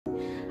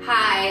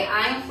Hi,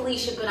 I'm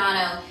Phyllicia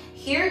Bonanno,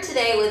 here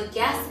today with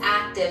Guest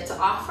Active to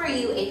offer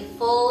you a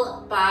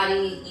full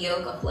body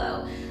yoga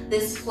flow.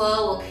 This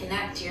flow will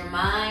connect your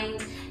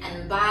mind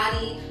and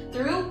body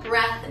through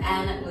breath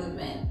and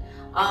movement.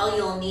 All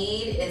you'll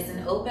need is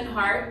an open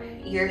heart,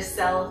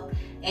 yourself,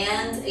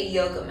 and a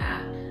yoga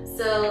mat.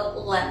 So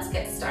let's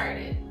get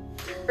started.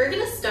 We're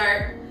gonna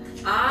start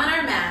on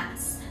our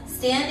mats,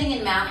 standing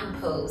in mountain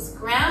pose.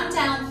 Ground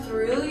down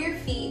through your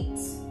feet.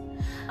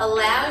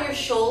 Allow your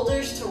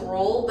shoulders to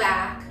roll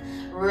back,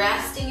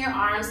 resting your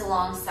arms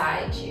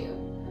alongside you.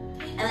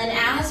 And then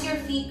as your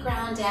feet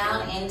ground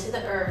down into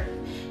the earth,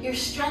 you're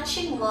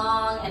stretching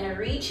long and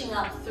reaching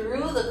up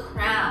through the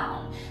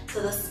crown to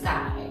the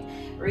sky,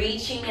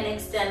 reaching and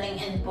extending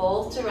in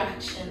both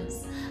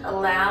directions,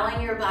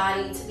 allowing your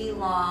body to be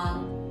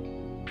long.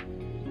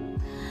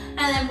 And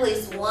then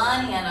place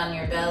one hand on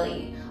your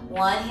belly,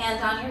 one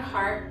hand on your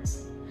heart.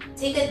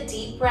 Take a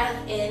deep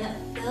breath in,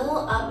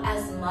 fill up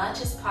as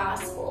much as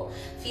possible.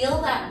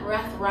 Feel that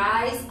breath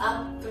rise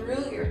up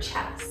through your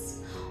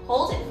chest.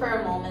 Hold it for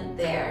a moment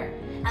there,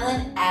 and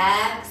then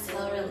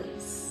exhale,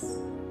 release.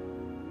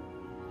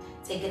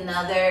 Take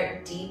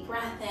another deep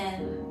breath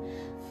in,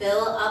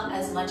 fill up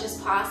as much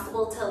as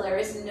possible till there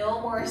is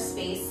no more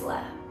space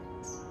left.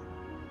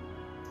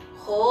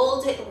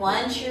 Hold it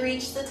once you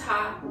reach the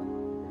top,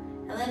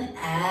 and then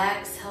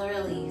exhale,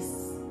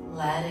 release,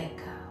 let it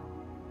go.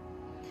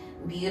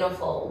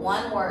 Beautiful.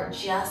 One more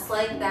just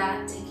like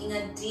that. Taking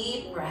a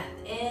deep breath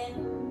in.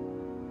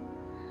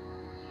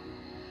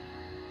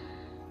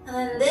 And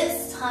then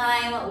this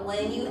time,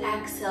 when you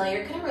exhale,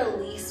 you're going to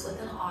release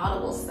with an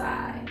audible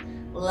sigh,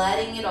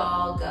 letting it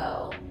all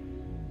go.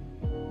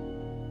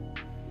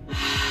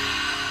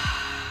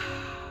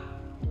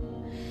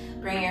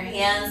 Bring your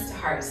hands to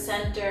heart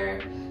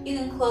center. You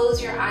can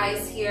close your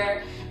eyes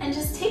here and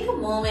just take a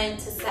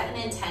moment to set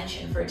an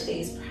intention for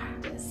today's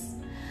practice.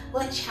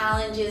 What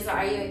challenges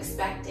are you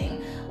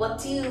expecting? What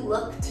do you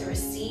look to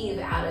receive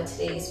out of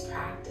today's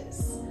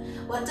practice?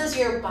 What does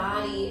your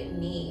body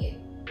need?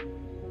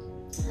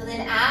 And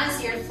then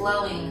as you're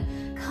flowing,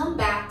 come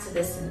back to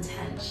this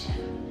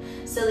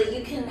intention so that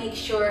you can make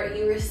sure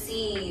you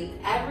receive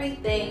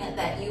everything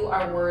that you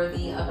are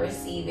worthy of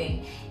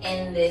receiving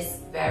in this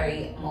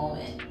very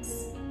moment.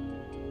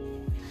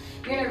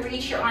 You're gonna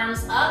reach your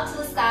arms up to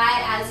the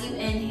sky as you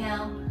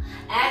inhale.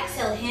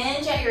 Exhale,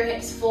 hinge at your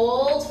hips,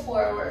 fold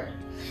forward.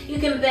 You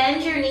can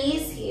bend your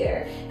knees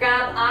here.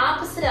 Grab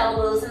opposite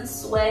elbows and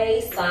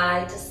sway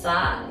side to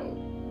side.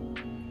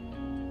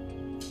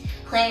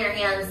 Plant your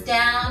hands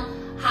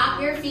down.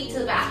 Hop your feet to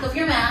the back of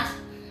your mat.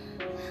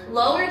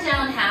 Lower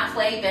down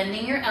halfway,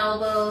 bending your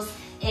elbows.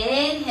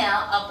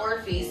 Inhale,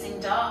 upward facing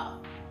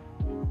dog.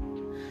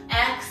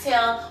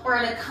 Exhale,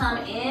 we're gonna come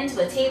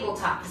into a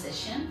tabletop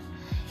position.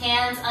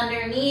 Hands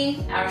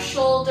underneath our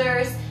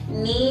shoulders,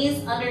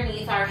 knees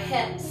underneath our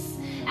hips.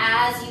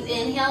 As you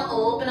inhale,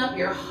 open up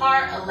your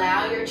heart,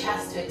 allow your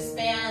chest to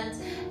expand.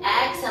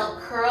 Exhale,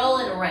 curl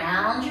and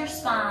round your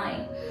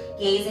spine,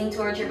 gazing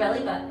towards your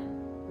belly button.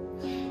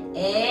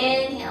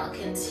 Inhale,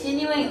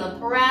 continuing the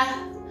breath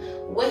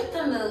with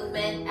the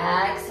movement.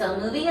 Exhale,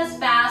 moving as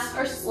fast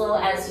or slow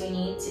as you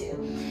need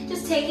to.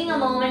 Just taking a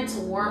moment to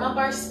warm up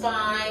our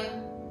spine.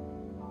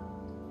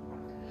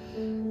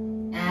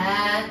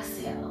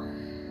 Exhale.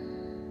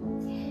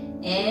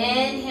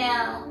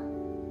 Inhale.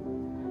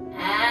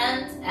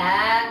 And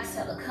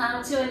exhale,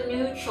 come to a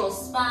neutral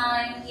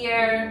spine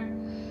here.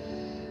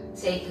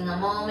 Taking a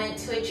moment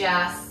to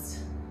adjust.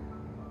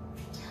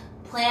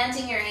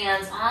 Planting your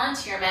hands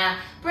onto your mat.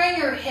 Bring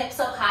your hips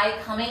up high,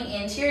 coming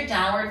into your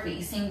downward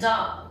facing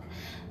dog.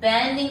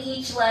 Bending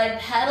each leg,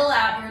 pedal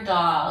out your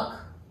dog.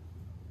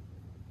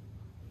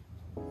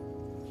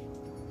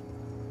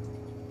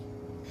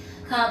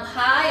 Come up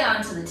high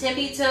onto the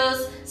tippy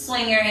toes.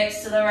 Swing your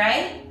hips to the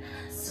right.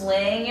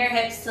 Swing your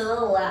hips to the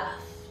left.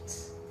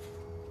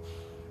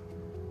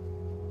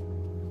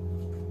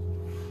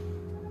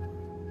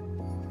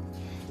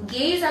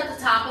 Gaze at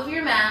the top of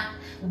your mat,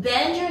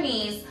 bend your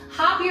knees,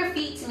 hop your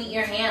feet to meet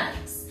your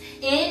hands.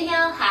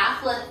 Inhale,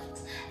 half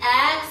lift.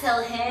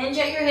 Exhale, hinge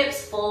at your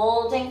hips,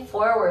 folding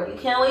forward. You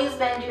can always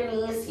bend your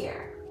knees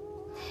here.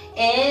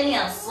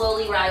 Inhale,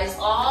 slowly rise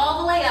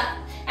all the way up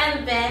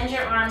and bend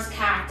your arms,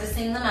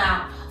 cactusing them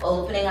out,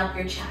 opening up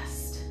your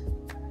chest.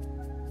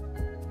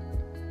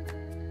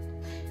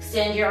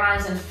 Extend your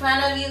arms in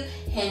front of you,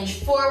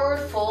 hinge forward,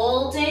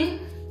 folding.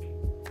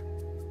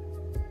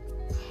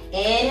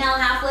 Inhale,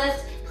 half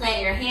lift.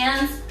 Plant your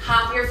hands,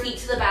 hop your feet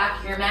to the back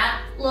of your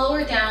mat,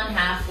 lower down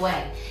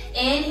halfway.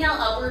 Inhale,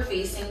 upward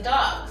facing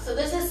dog. So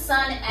this is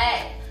sun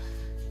A.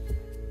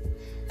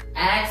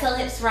 Exhale,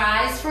 hips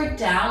rise for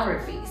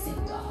downward facing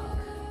dog.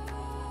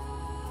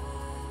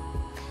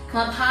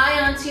 Come up high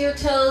onto your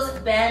toes,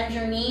 bend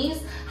your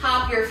knees,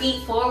 hop your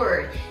feet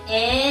forward.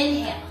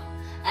 Inhale,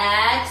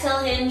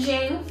 exhale,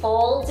 hinging,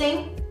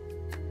 folding.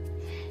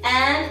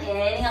 And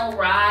inhale,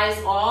 rise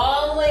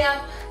all the way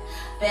up.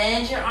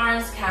 Bend your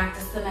arms,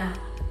 cactus them out.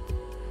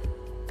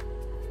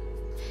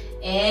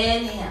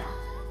 Inhale.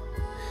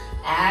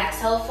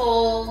 Exhale,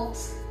 fold.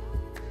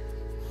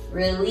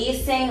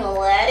 Releasing,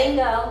 letting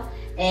go.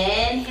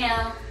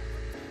 Inhale.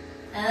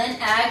 And then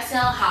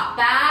exhale, hop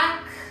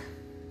back.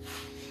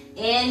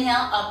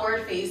 Inhale,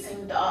 upward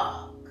facing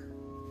dog.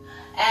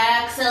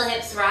 Exhale,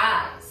 hips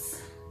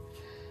rise.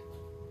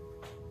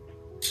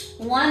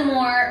 One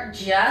more,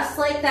 just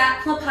like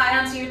that. Come up high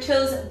onto your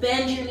toes,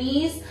 bend your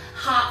knees,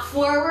 hop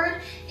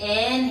forward.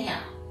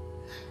 Inhale.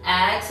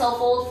 Exhale,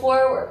 fold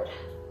forward.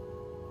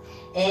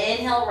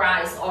 Inhale,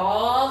 rise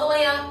all the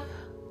way up.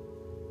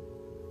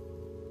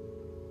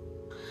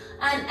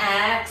 And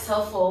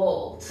exhale,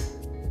 fold.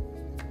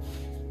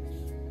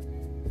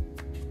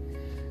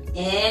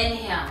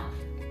 Inhale.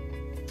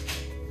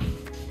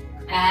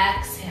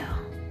 Exhale.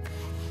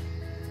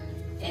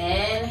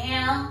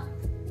 Inhale.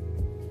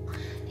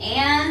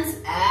 And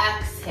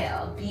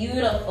exhale.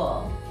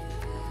 Beautiful.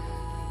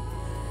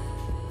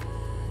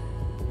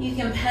 You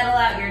can pedal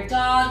out your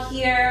dog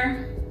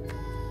here.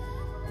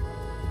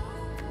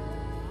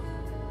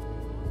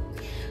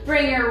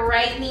 Bring your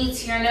right knee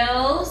to your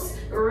nose.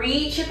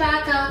 Reach it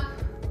back up.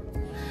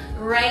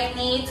 Right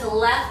knee to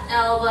left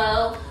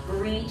elbow.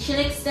 Reach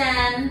and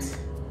extend.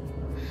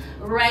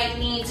 Right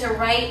knee to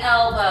right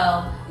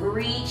elbow.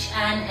 Reach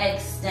and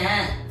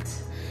extend.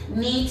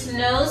 Knee to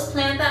nose.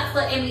 Plant that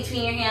foot in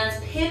between your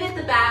hands. Pivot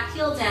the back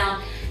heel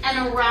down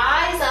and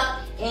rise up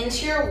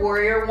into your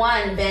warrior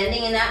one,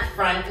 bending in that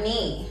front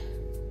knee.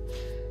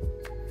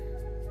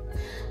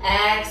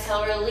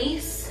 Exhale,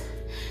 release.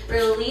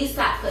 Release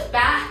that foot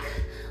back.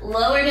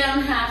 Lower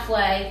down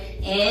halfway.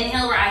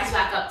 Inhale, rise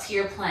back up to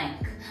your plank.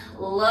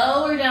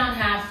 Lower down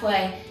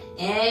halfway.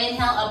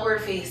 Inhale,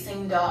 upward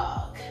facing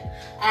dog.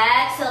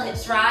 Exhale,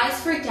 hips rise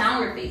for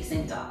downward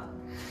facing dog.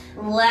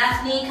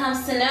 Left knee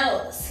comes to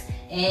nose.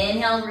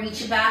 Inhale,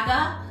 reach it back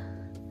up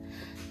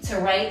to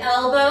right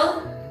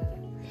elbow.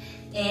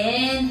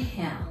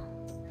 Inhale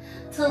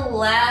to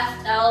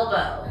left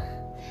elbow.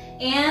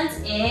 And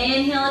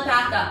inhale it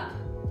back up.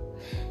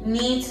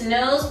 Knee to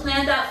nose,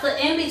 plant that foot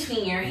in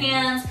between your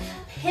hands.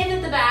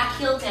 Pivot the back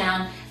heel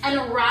down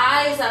and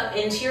rise up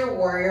into your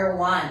warrior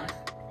one.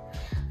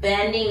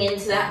 Bending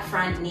into that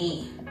front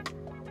knee.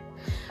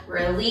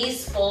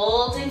 Release,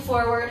 folding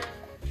forward.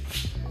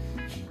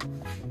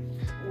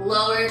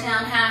 Lower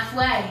down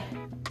halfway.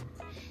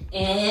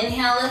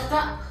 Inhale, lift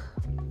up.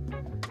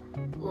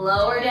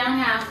 Lower down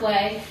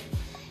halfway.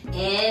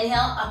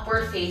 Inhale,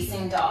 upward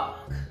facing dog.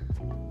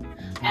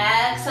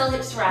 Exhale,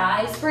 hips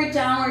rise for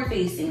downward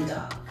facing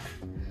dog.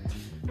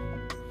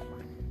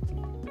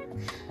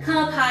 Come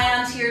up high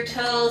onto your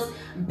toes,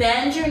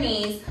 bend your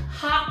knees,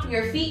 hop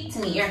your feet to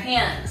meet your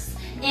hands.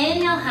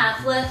 Inhale,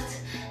 half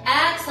lift.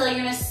 Exhale, you're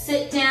gonna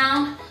sit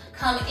down,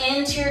 come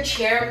into your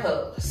chair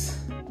pose.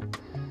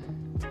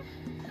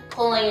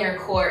 Pulling your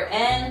core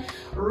in,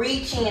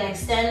 reaching and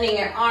extending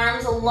your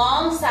arms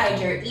alongside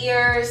your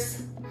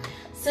ears.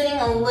 Sitting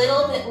a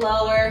little bit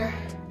lower.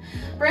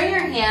 Bring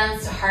your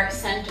hands to heart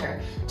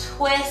center.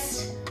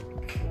 Twist,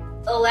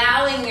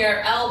 allowing your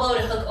elbow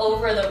to hook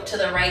over to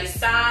the right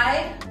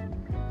side.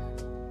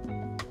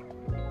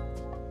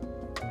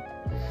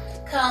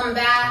 Come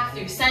back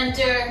through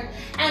center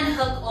and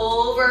hook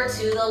over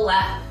to the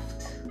left.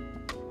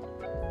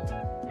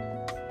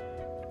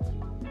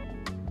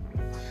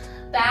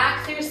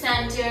 Back through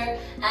center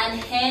and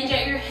hinge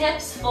at your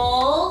hips,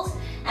 fold,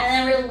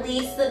 and then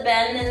release the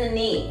bend in the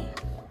knee.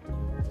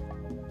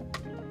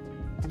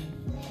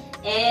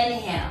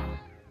 Inhale.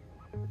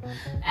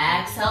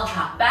 Exhale,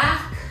 hop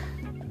back.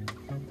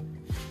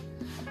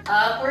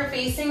 Upward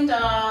facing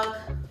dog.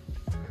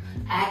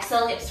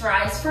 Exhale, hips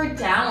rise for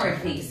downward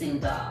facing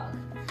dog.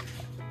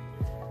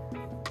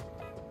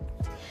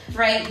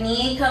 Right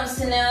knee comes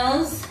to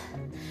nose.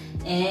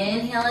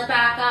 Inhale it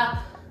back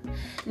up.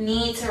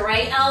 Knee to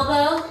right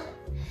elbow.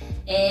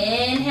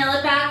 Inhale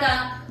it back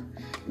up.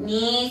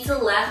 Knee to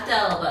left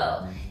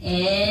elbow.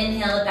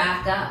 Inhale it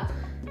back up.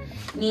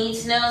 Knee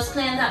to nose,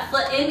 plant that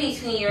foot in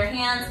between your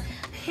hands.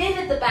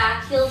 Pivot the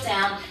back heel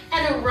down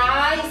and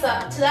rise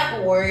up to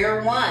that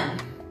warrior one.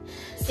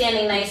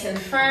 Standing nice and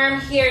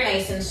firm here,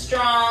 nice and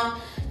strong.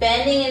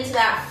 Bending into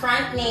that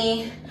front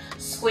knee,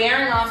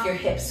 squaring off your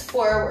hips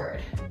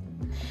forward.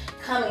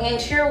 Come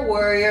into your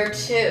warrior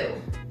two.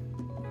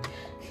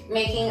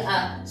 Making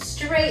a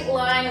straight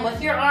line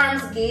with your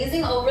arms,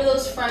 gazing over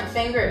those front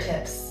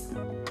fingertips.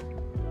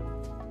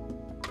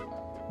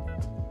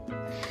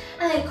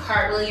 And then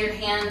cartwheel your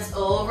hands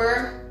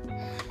over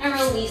and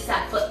release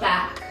that foot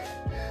back.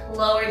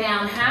 Lower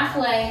down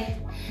halfway.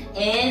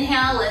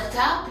 Inhale, lift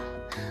up.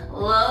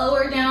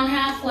 Lower down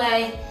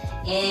halfway.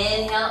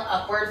 Inhale,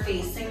 upward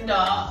facing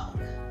dog.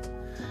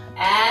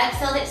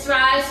 Exhale, hips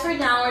rise for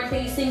downward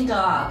facing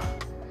dog.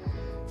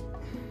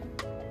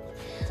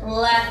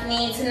 Left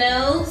knee to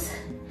nose.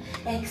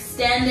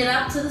 Extend it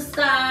up to the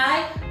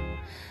sky.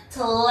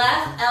 To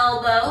left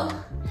elbow.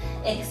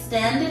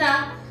 Extend it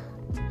up.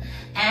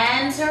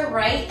 And to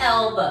right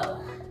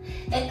elbow.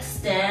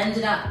 Extend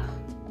it up.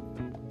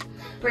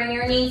 Bring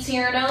your knee to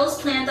your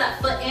nose. Plant that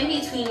foot in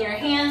between your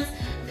hands.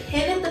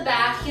 Pivot the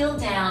back heel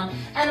down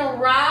and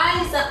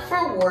rise up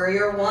for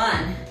warrior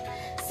one.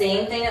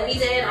 Same thing that we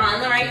did on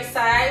the right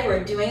side.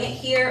 we're doing it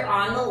here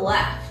on the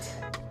left.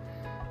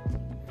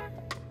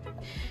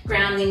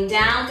 Grounding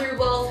down through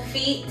both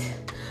feet.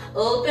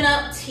 Open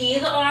up, tee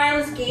the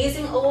arms,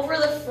 gazing over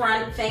the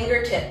front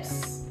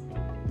fingertips.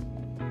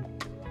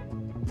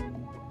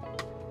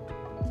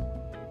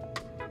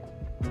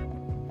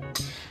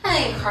 And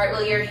then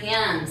cartwheel your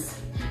hands.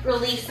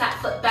 Release that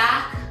foot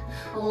back.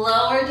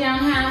 Lower down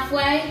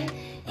halfway.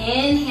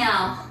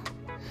 Inhale.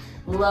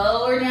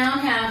 Lower down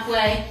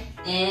halfway.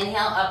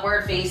 Inhale,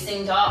 upward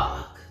facing dog.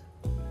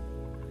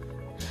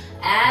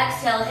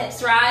 Exhale,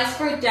 hips rise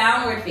for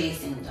downward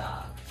facing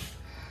dog.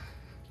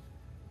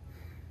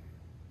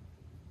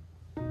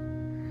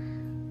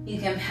 You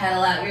can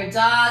pedal out your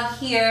dog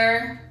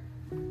here.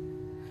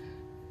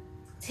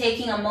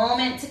 Taking a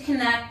moment to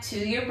connect to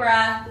your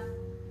breath.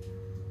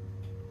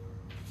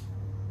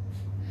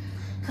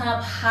 Come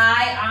up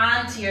high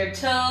onto your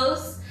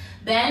toes.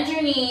 Bend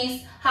your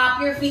knees.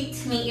 Hop your feet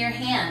to meet your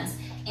hands.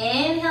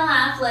 Inhale,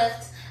 half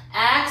lift.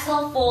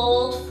 Exhale,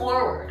 fold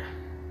forward.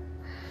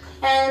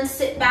 And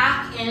sit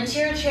back into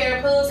your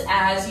chair pose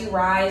as you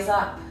rise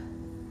up.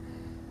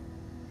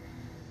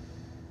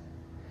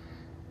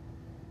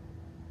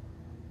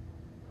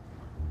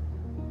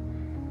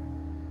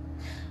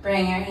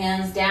 Bring your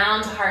hands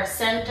down to heart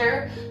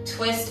center.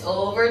 Twist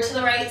over to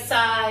the right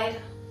side.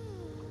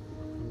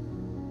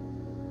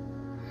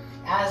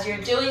 As you're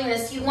doing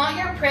this, you want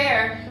your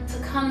prayer to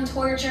come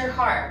towards your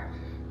heart.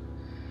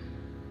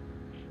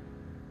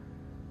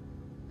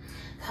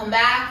 Come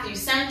back through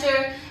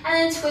center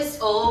and then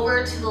twist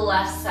over to the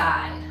left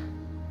side.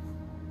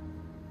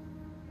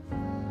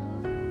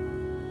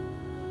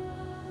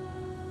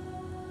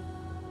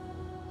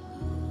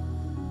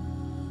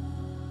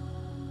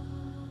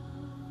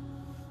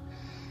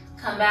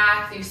 Come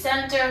back through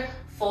center,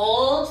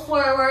 fold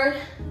forward,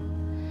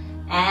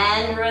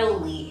 and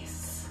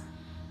release.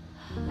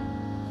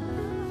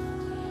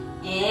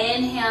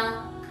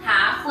 Inhale,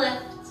 half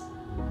lift.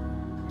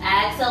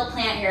 Exhale,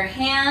 plant your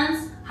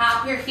hands,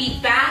 hop your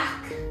feet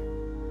back.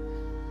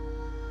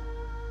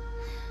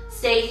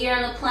 Stay here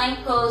in the plank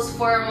pose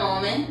for a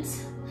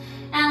moment.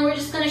 And we're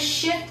just gonna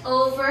shift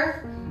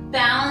over,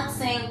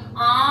 balancing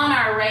on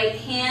our right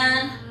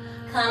hand,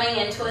 coming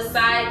into a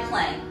side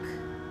plank.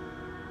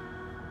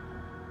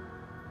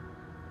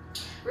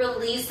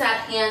 Release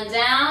that hand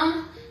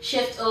down,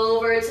 shift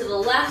over to the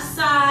left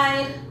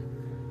side.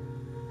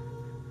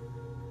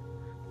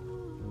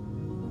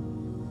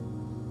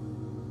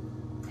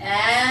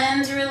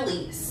 And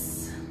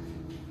release.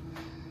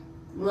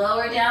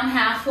 Lower down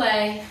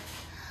halfway,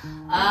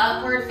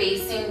 upward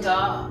facing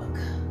dog.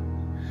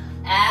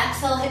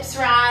 Exhale, hips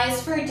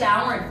rise for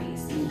downward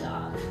facing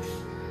dog.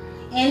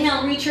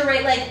 Inhale, reach your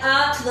right leg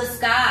up to the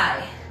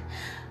sky.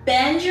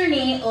 Bend your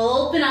knee,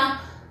 open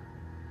up.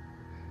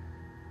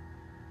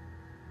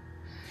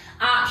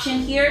 Option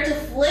here to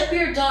flip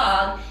your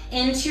dog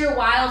into your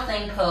wild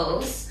thing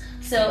pose.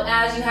 So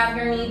as you have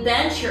your knee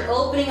bent, you're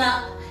opening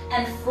up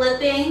and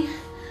flipping.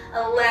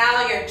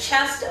 Allow your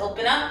chest to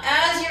open up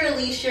as you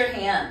release your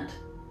hand.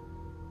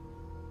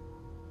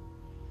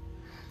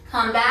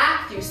 Come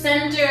back through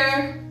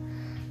center.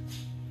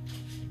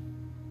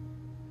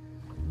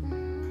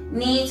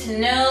 Knee to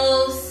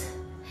nose.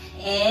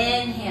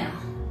 Inhale.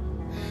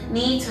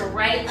 Knee to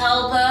right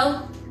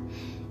elbow.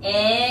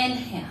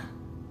 Inhale.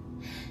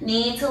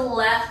 Knee to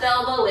left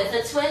elbow with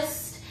a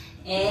twist.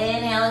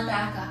 Inhale and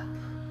back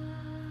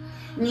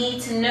up. Knee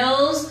to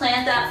nose.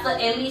 Plant that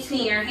foot in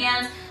between your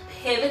hands.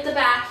 Pivot the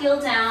back heel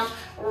down.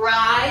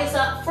 Rise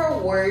up for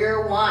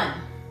warrior one.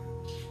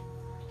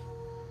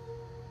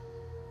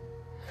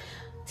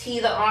 Tee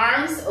the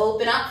arms.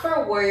 Open up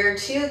for warrior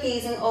two.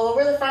 Gazing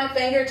over the front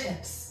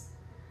fingertips.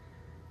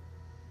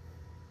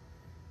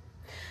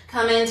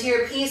 Come into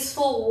your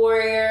peaceful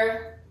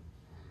warrior.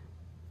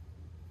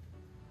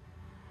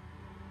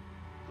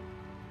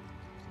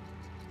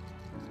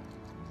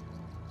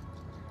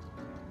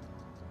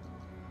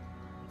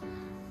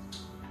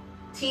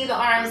 Tee the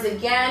arms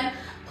again.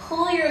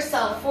 Pull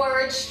yourself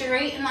forward,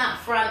 straighten that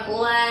front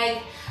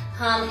leg.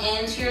 Come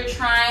into your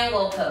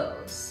triangle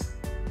pose.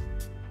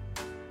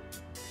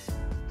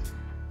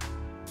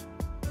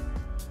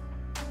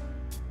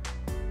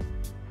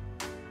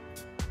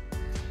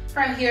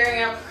 From here,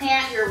 you're gonna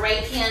plant your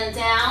right hand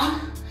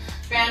down,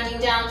 grounding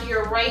down through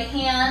your right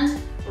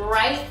hand,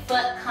 right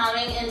foot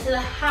coming into the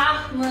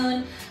half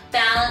moon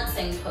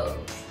balancing pose.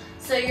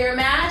 So you're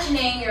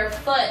imagining your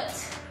foot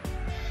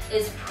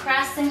is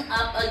pressing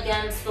up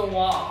against the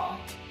wall.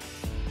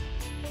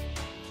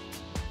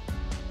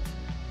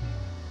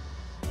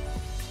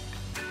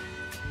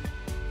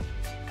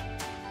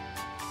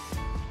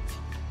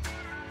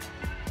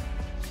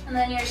 And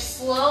then you're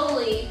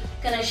slowly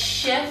gonna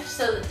shift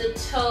so that the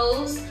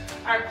toes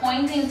are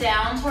pointing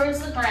down towards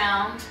the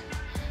ground.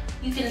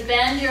 You can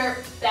bend your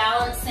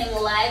balancing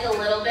leg a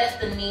little bit,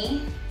 the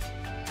knee.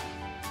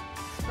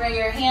 Bring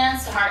your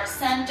hands to heart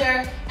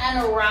center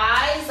and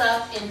rise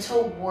up into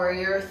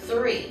warrior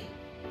three.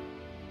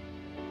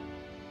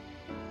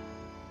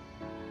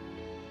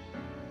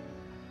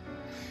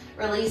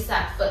 Release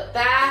that foot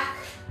back.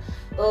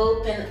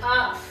 Open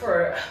up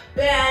for a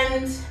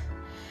bend.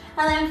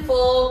 And then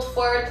fold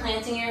forward,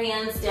 planting your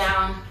hands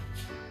down.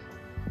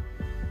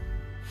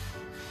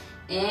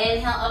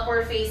 Inhale,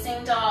 upward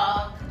facing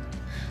dog.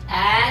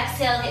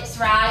 Exhale, hips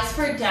rise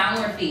for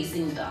downward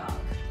facing dog.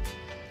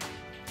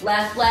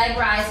 Left leg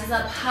rises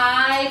up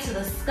high to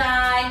the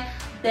sky.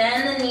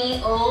 Bend the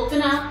knee,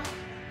 open up.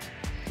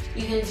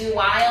 You can do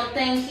wild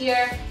thing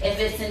here if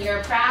it's in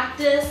your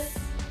practice.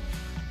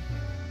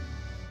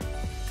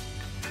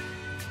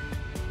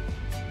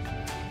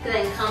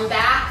 Then come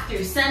back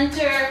through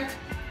center.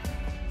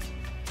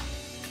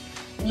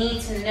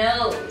 Knee to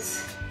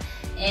nose.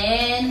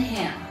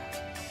 Inhale.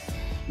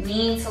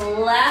 Knee to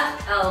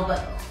left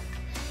elbow.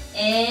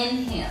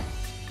 Inhale.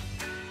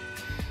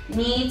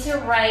 Knee to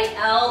right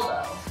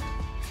elbow.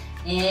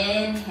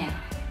 Inhale.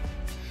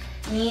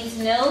 Knee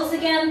to nose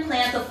again.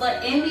 Plant the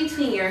foot in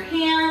between your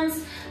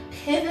hands.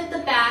 Pivot the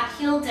back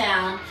heel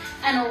down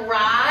and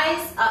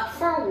rise up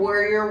for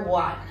warrior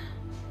one.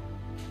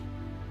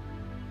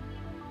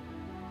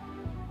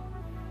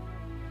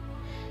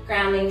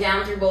 Grounding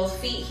down through both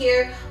feet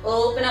here.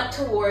 Open up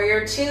to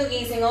warrior two,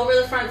 easing over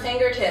the front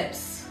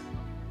fingertips.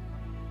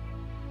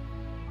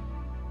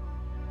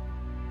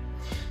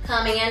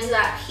 Coming into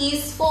that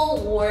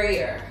peaceful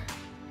warrior.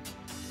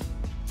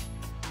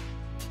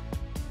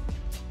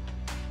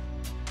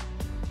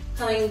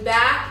 Coming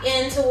back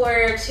into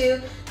warrior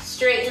two,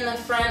 straighten the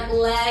front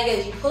leg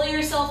as you pull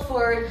yourself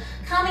forward,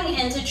 coming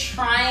into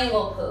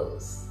triangle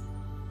pose.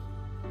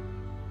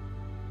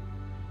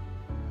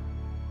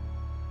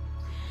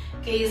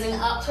 Gazing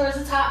up towards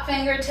the top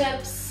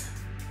fingertips.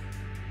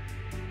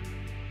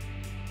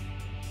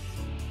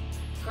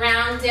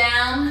 Ground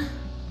down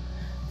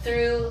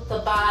through the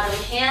bottom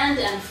hand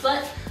and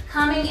foot,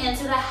 coming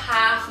into the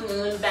half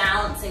moon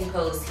balancing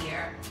pose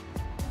here.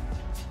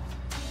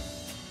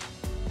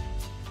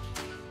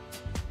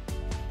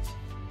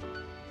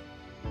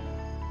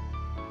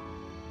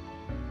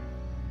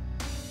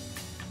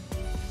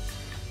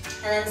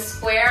 And then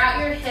square out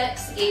your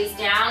hips, gaze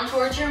down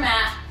towards your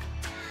mat.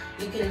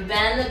 You can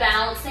bend the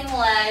balancing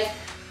leg.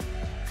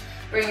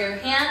 Bring your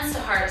hands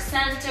to heart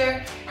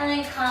center and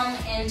then come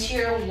into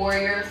your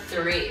warrior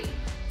three.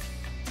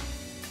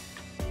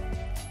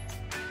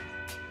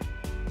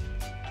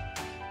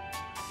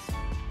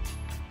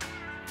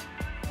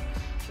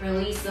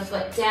 Release the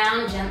foot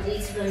down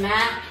gently to the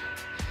mat.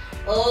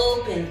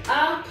 Open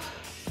up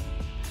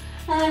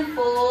and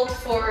fold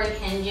forward,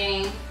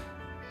 hinging.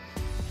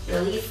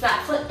 Release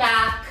that foot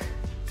back.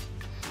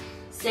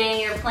 Stay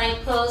in your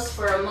plank pose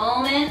for a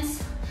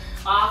moment.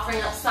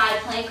 Offering up side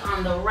plank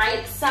on the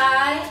right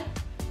side.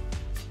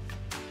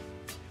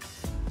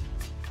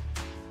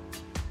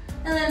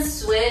 And then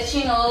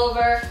switching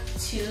over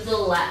to the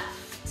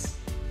left.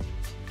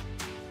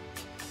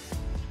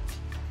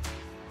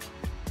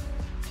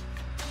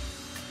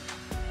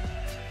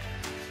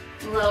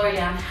 Lower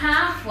down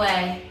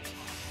halfway.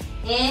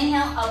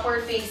 Inhale,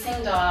 upward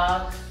facing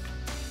dog.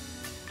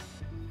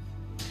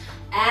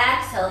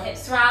 Exhale,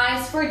 hips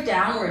rise for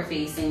downward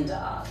facing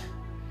dog.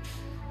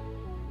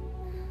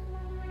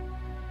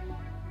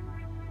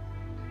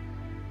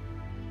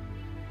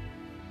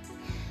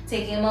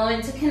 Taking a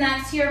moment to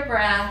connect to your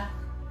breath.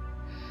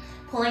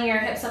 Pulling your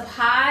hips up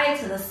high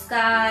to the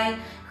sky,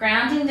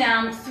 grounding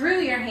down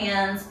through your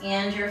hands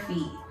and your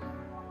feet.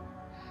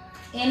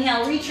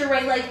 Inhale, reach your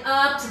right leg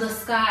up to the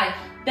sky.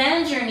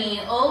 Bend your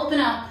knee, open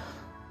up.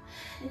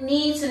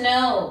 Knee to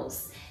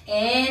nose.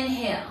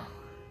 Inhale.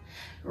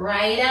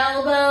 Right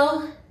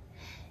elbow,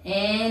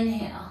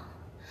 inhale.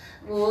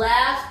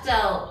 Left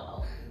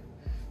elbow,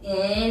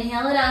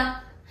 inhale it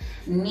up.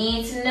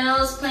 Knee to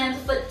nose, plant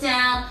the foot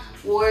down,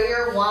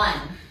 warrior one.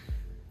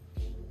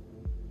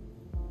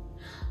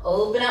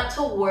 Open up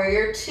to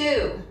warrior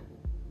two.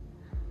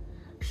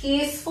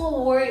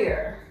 Peaceful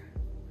warrior.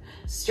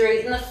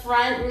 Straighten the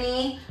front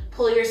knee,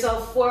 pull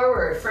yourself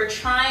forward for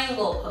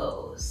triangle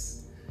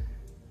pose.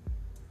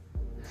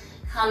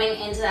 Coming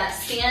into that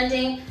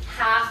standing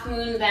half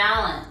moon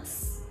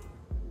balance.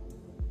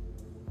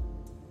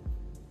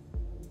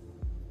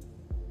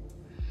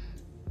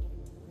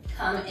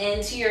 Come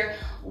into your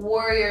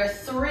warrior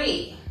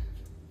three.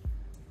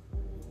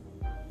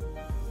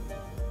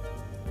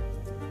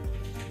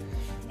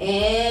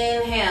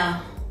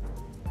 Inhale.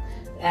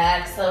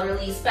 Exhale,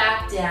 release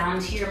back down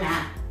to your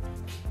mat.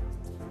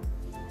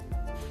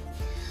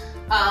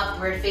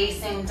 Upward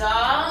facing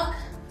dog.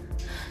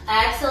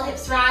 Exhale,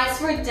 hips rise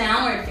for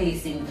downward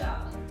facing dog.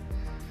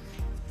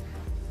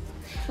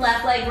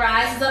 Left leg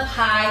rises up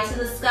high to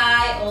the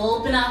sky,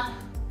 open up.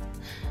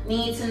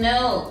 Knee to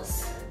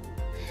nose.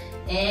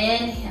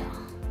 Inhale.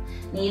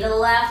 Knee to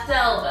left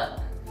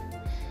elbow.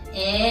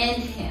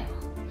 Inhale.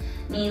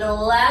 Knee to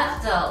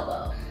left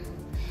elbow.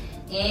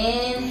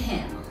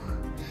 Inhale.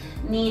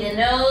 Knee to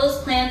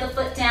nose, plant the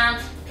foot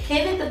down,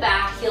 pivot the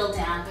back heel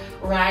down,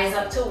 rise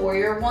up to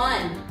warrior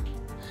one.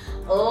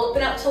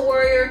 Open up to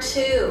warrior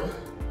two.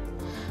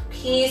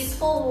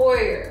 Peaceful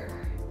warrior.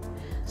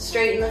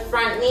 Straighten the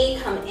front knee,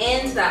 come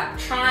into that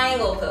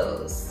triangle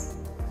pose.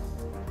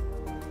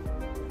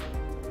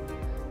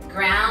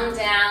 Ground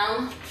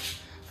down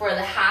for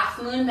the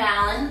half moon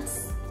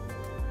balance.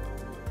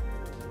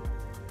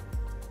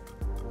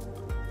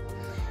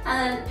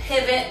 And then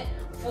pivot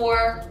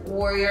for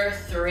warrior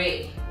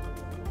three.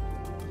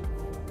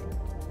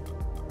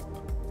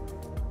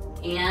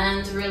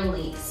 And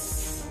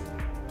release.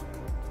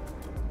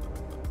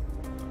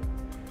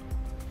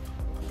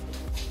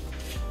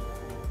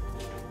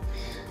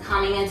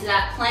 Coming into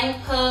that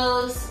plank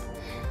pose.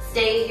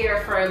 Stay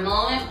here for a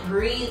moment,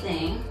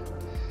 breathing.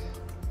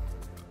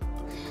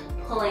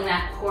 Pulling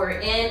that core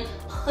in,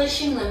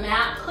 pushing the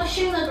mat,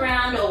 pushing the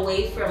ground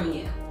away from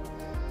you,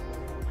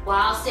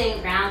 while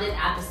staying grounded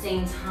at the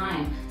same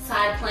time.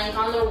 Side plank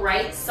on the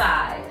right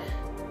side.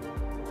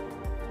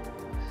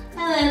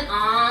 And then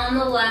on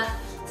the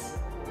left.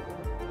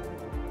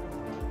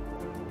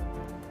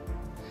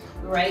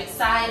 Right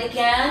side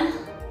again.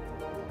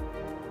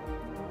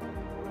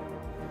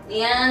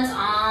 And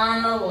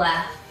on the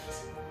left.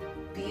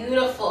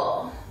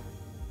 Beautiful.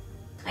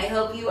 I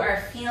hope you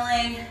are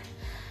feeling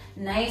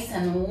nice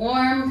and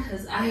warm,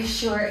 because I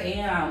sure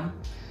am.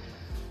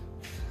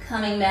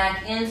 Coming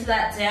back into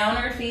that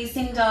downward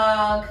facing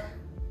dog.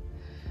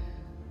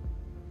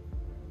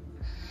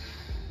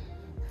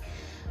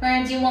 We're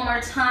gonna do one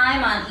more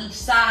time on each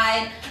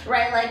side.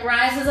 Right leg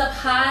rises up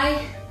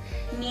high.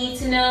 Knee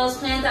to nose,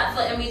 plant that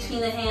foot in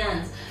between the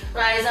hands.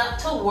 Rise up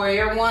to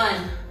warrior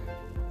one.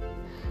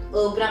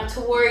 Open up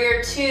to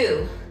warrior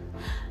two.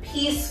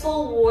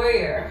 Peaceful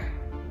warrior.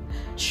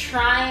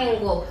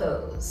 Triangle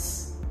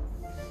pose.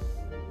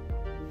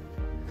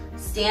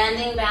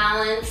 Standing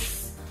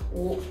balance.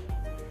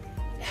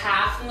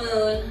 Half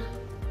moon.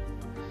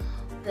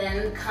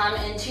 Then come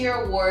into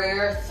your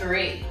warrior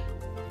three.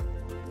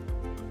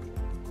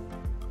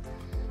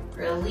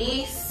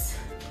 Release.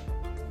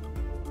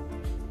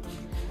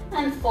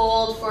 And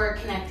fold for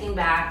connecting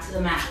back to the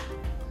mat.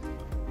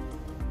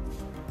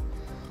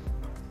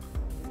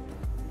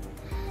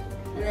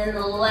 And then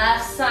the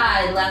left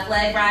side, left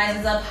leg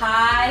rises up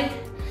high,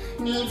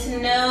 knee to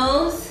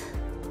nose.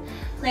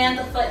 Plant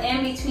the foot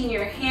in between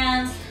your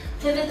hands,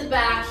 pivot the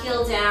back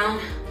heel down,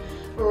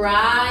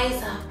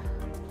 rise up.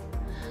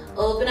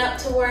 Open up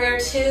to warrior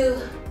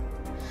two,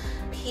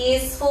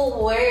 peaceful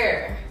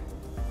warrior.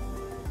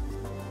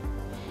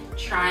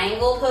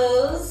 Triangle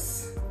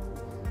pose.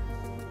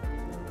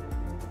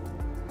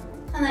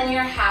 And then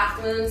your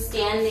half moon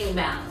standing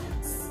balance.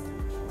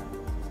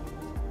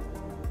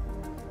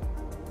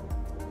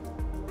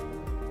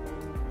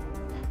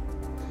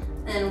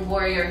 Then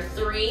warrior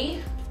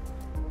three.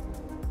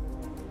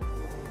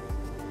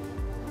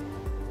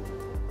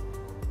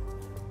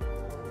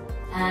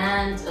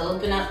 And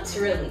open up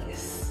to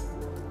release.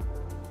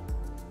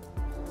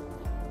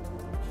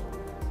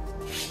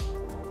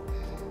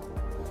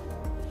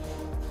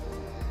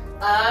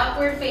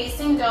 Upward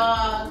facing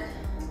dog.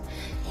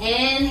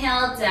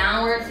 Inhale,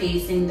 downward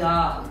facing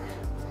dog.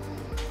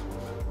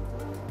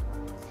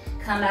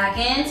 Come back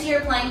into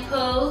your plank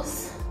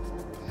pose.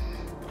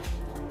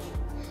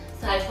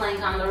 Side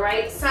plank on the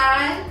right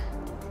side.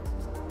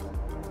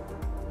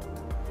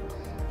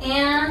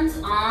 And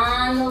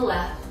on the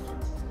left.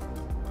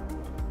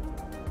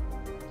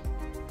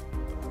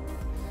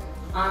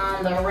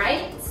 On the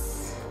right.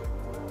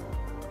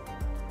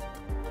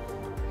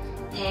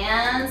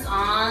 And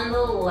on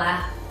the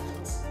left.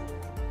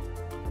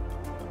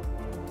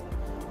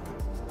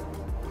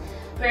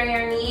 Bring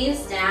your knees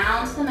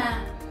down to the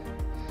mat.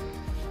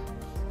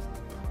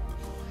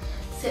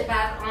 Sit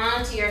back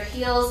onto your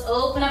heels,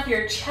 open up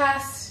your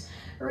chest,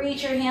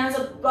 reach your hands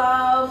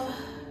above.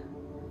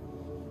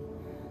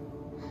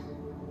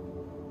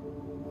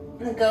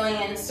 And going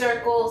in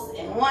circles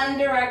in one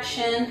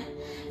direction,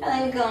 and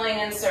then going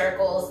in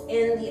circles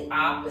in the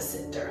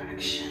opposite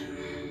direction.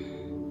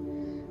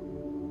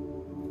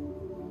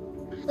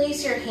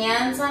 Place your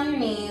hands on your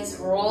knees,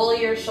 roll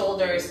your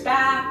shoulders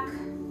back,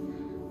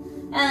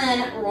 and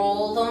then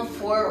roll them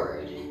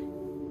forward.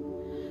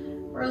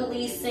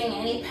 Releasing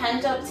any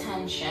pent-up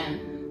tension.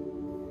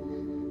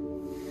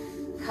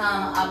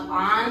 Come up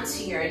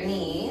onto your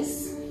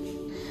knees.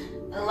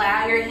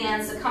 Allow your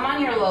hands to come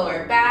on your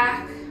lower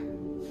back.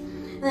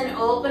 And then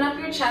open up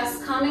your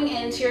chest, coming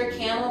into your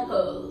camel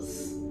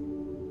pose.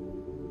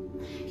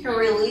 You can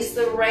release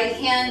the right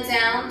hand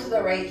down to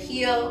the right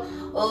heel.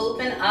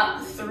 Open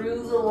up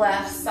through the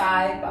left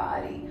side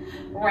body.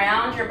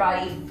 Round your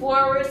body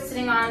forward,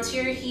 sitting onto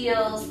your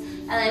heels,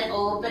 and then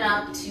open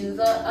up to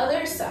the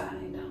other side.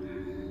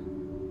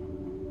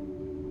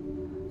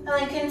 And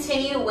then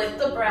continue with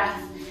the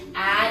breath,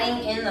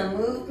 adding in the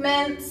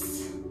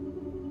movements,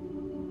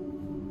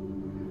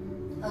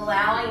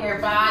 allowing your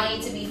body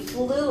to be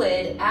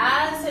fluid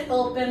as it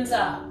opens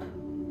up.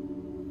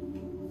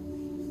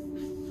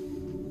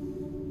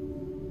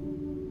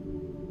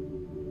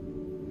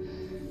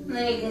 And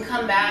then you can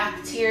come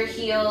back to your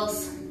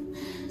heels.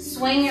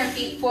 Swing your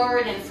feet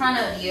forward in front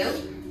of you.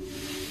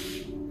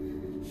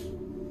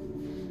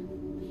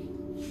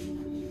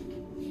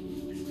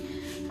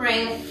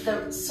 Bring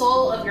the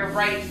sole of your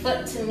right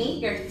foot to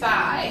meet your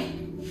thigh.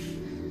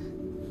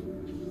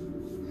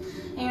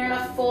 And And you're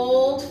gonna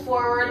fold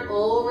forward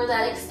over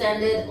that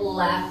extended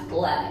left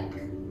leg.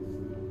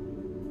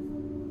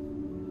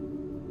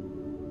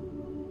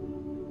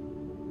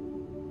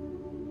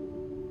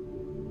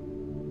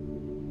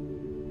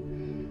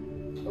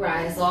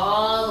 Rise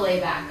all the way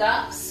back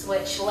up,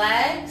 switch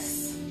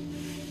legs.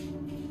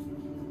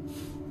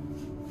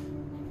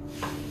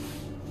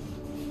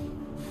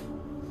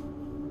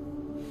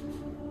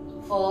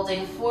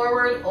 Folding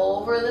forward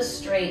over the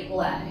straight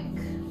leg.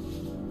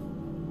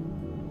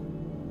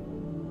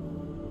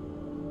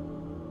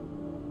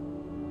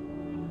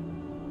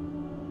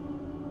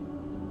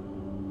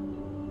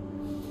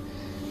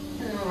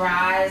 And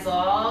rise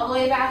all the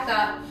way back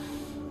up.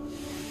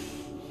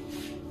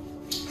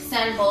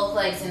 Extend both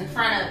legs in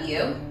front of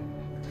you.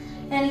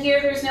 And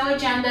here there's no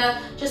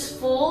agenda, just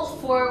fold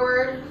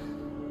forward,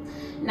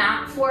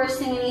 not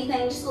forcing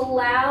anything, just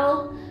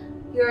allow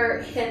your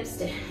hips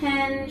to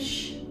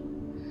hinge.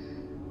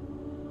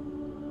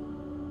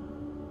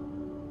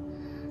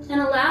 And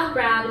allow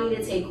gravity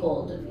to take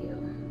hold of you.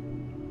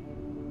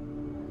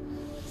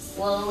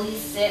 Slowly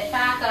sit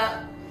back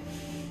up.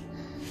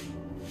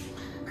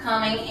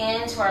 Coming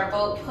into our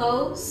boat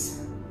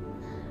pose.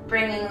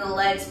 Bringing the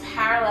legs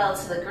parallel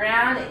to the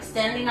ground,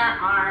 extending our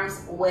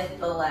arms with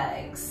the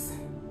legs.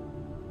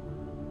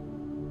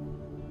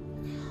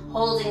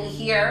 Holding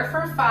here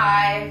for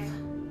 5,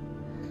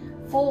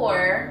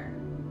 4,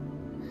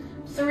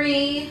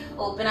 3,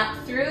 open up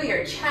through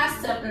your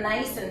chest, up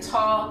nice and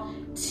tall,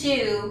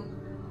 2,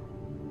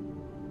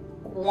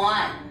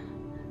 1.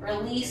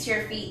 Release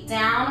your feet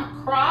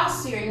down,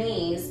 cross your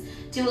knees,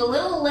 do a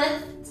little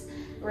lift,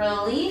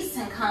 release,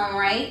 and come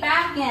right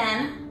back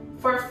in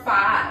for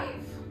 5,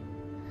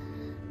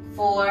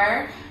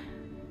 4,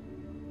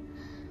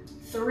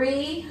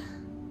 3,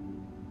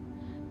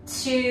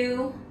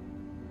 2,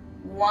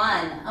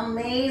 1.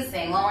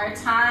 Amazing. One more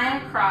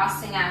time,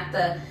 crossing at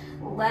the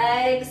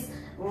legs,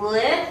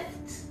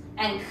 lift,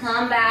 and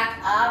come back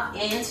up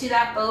into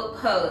that boat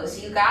pose.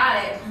 You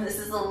got it. This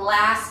is the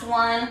last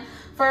one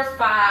for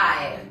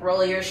 5.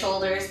 Roll your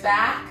shoulders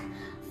back.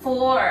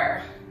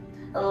 4.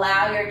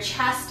 Allow your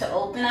chest to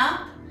open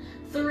up.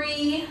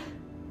 3,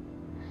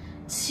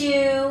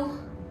 2,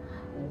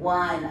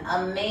 1.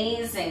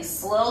 Amazing.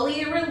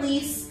 Slowly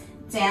release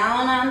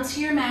down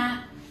onto your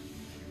mat.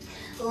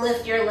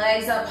 Lift your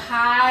legs up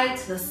high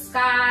to the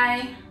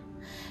sky.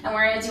 And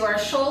we're gonna do our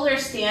shoulder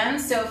stand.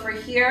 So for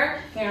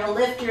here, you're gonna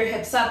lift your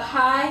hips up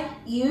high.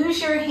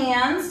 Use your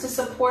hands to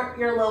support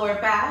your lower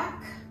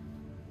back.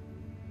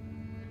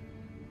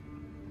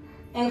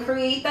 And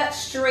create that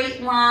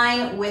straight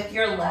line with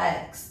your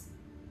legs.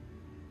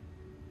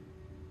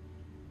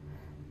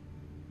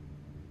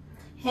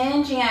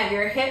 Hinging at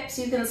your hips,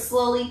 you can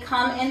slowly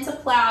come into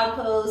plow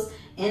pose,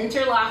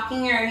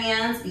 interlocking your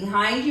hands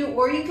behind you,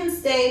 or you can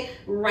stay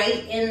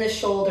right in the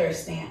shoulder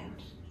stand.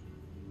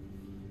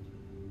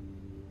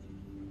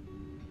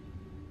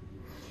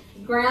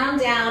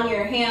 Ground down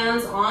your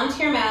hands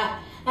onto your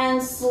mat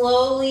and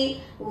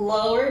slowly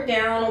lower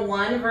down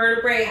one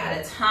vertebrae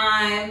at a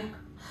time,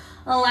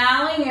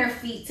 allowing your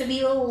feet to be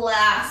the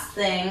last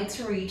thing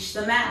to reach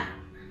the mat.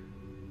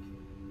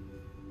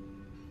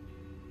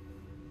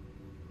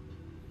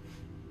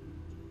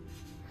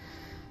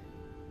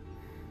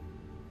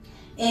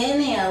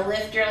 Inhale,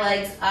 lift your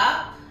legs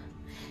up,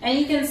 and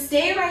you can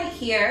stay right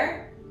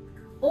here,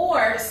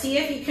 or see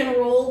if you can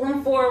roll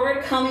them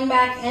forward, coming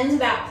back into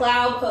that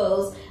plow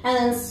pose, and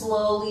then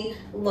slowly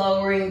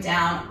lowering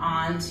down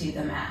onto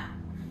the mat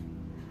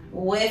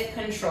with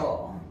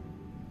control.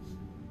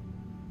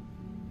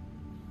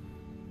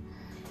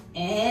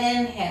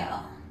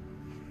 Inhale.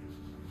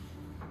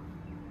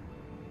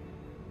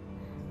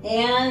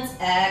 And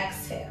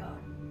exhale.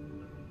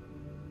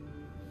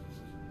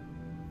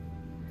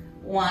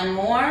 One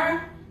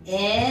more.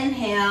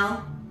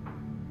 Inhale.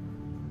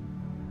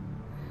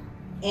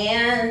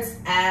 And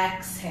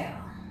exhale.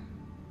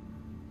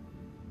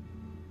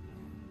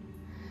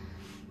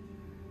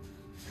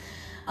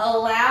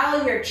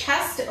 Allow your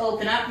chest to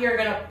open up. You're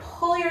going to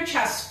pull your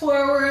chest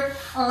forward,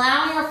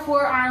 allowing your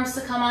forearms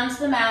to come onto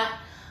the mat,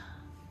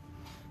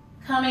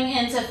 coming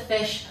into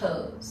fish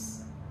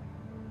pose.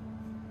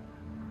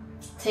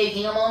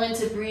 Taking a moment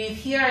to breathe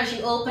here as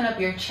you open up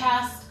your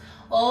chest,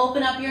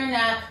 open up your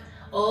neck,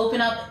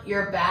 open up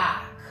your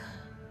back.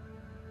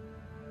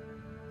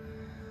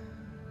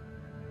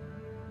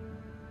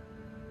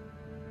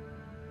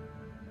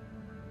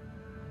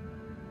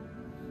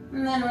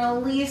 And then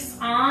release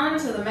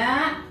onto the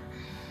mat.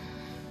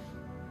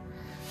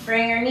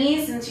 Bring your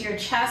knees into your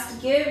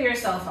chest. Give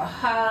yourself a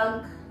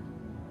hug.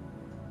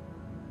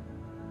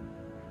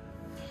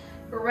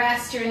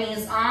 Rest your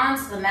knees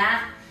onto the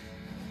mat.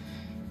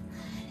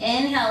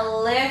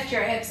 Inhale, lift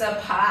your hips up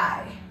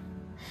high.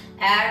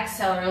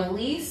 Exhale,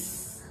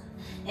 release.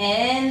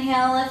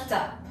 Inhale, lift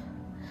up.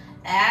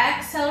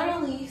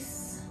 Exhale,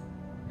 release.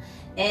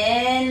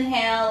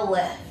 Inhale,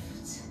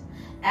 lift.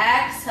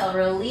 Exhale,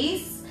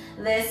 release.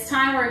 This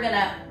time we're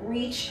gonna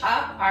reach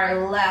up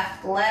our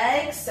left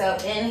leg. So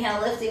inhale,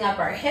 lifting up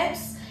our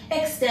hips,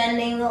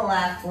 extending the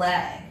left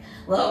leg.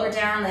 Lower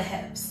down the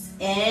hips.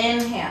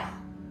 Inhale.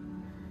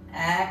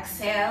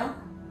 Exhale.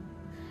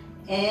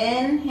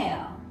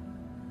 Inhale.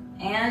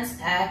 And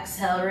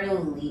exhale,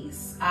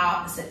 release.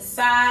 Opposite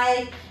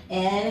side.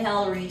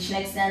 Inhale, reach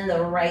and extend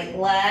the right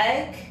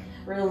leg.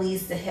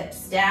 Release the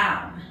hips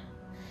down.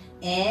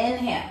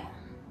 Inhale.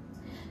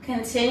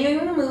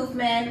 Continuing the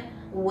movement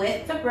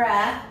with the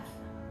breath.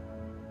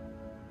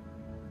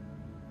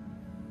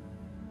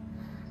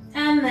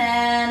 And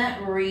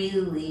then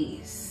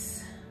release.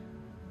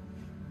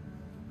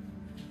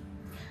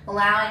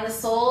 Allowing the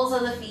soles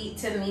of the feet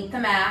to meet the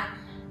mat.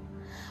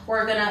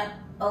 We're gonna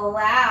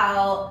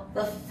allow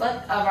the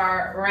foot of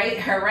her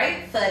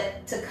right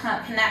foot to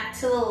connect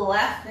to the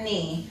left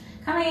knee,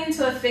 coming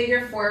into a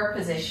figure four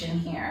position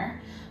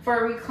here for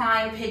a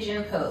reclined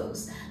pigeon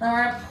pose. Then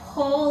we're gonna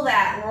pull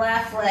that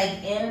left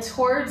leg in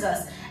towards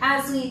us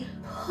as we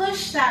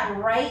push that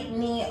right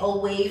knee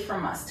away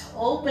from us to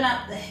open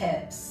up the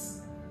hips.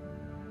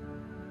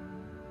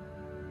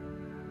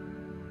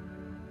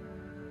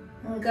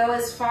 And go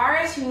as far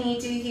as you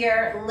need to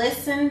here.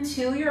 Listen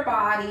to your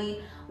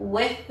body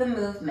with the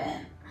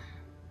movement.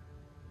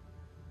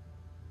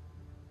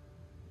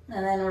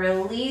 And then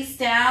release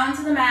down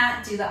to the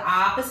mat. Do the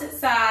opposite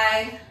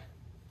side.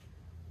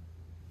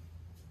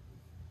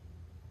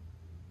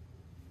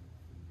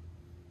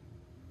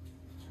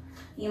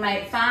 You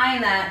might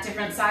find that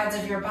different sides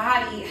of your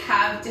body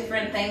have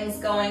different things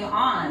going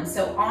on.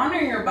 So honor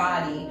your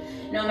body.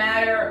 No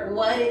matter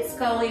what it's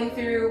going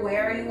through,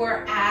 where you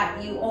are at,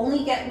 you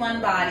only get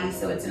one body.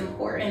 So it's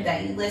important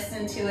that you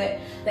listen to it,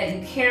 that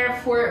you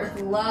care for it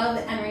with love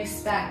and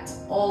respect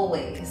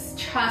always.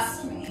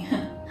 Trust me.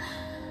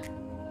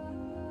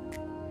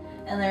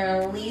 And then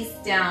release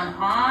down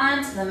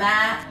onto the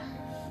mat.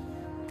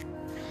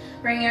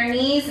 Bring your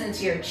knees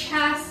into your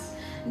chest.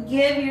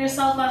 Give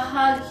yourself a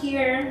hug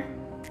here.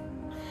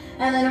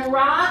 And then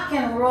rock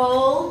and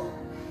roll.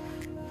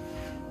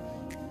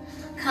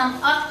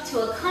 Come up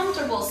to a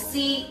comfortable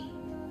seat.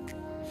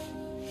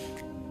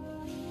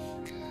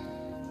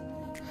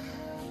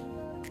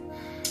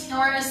 And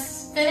we're going to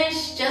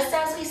finish just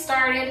as we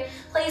started.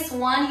 Place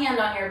one hand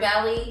on your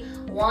belly,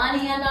 one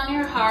hand on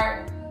your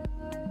heart.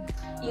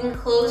 You can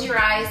close your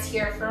eyes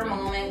here for a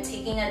moment,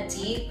 taking a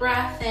deep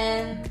breath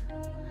in,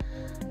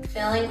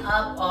 filling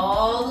up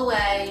all the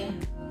way,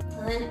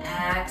 and then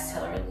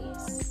exhale,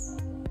 release.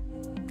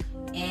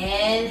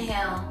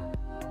 Inhale.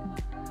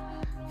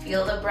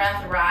 Feel the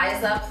breath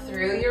rise up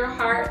through your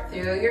heart,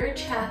 through your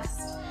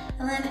chest,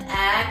 and then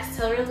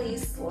exhale,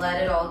 release,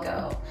 let it all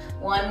go.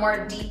 One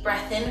more deep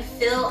breath in,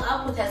 fill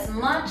up with as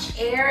much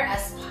air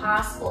as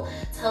possible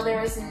till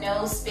there is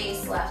no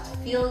space left.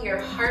 Feel your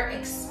heart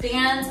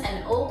expand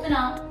and open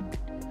up.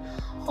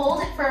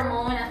 Hold it for a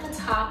moment at the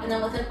top, and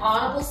then with an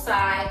audible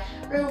sigh,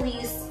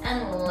 release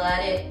and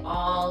let it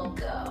all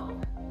go.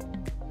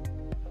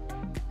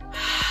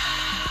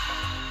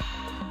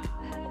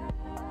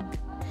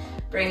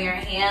 Bring your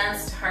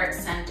hands to heart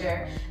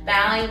center,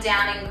 bowing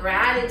down in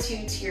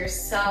gratitude to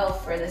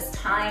yourself for this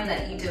time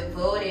that you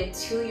devoted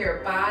to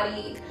your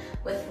body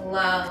with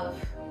love.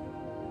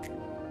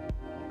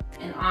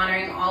 And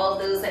honoring all of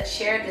those that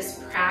shared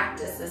this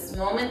practice, this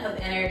moment of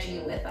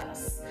energy with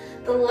us.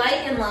 The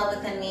light and love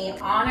within me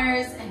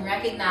honors and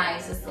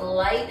recognizes the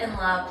light and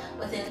love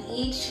within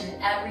each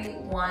and every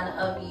one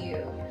of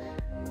you.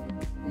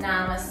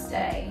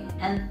 Namaste.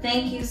 And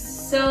thank you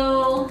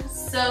so,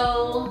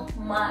 so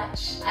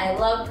much. I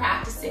love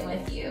practicing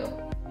with you.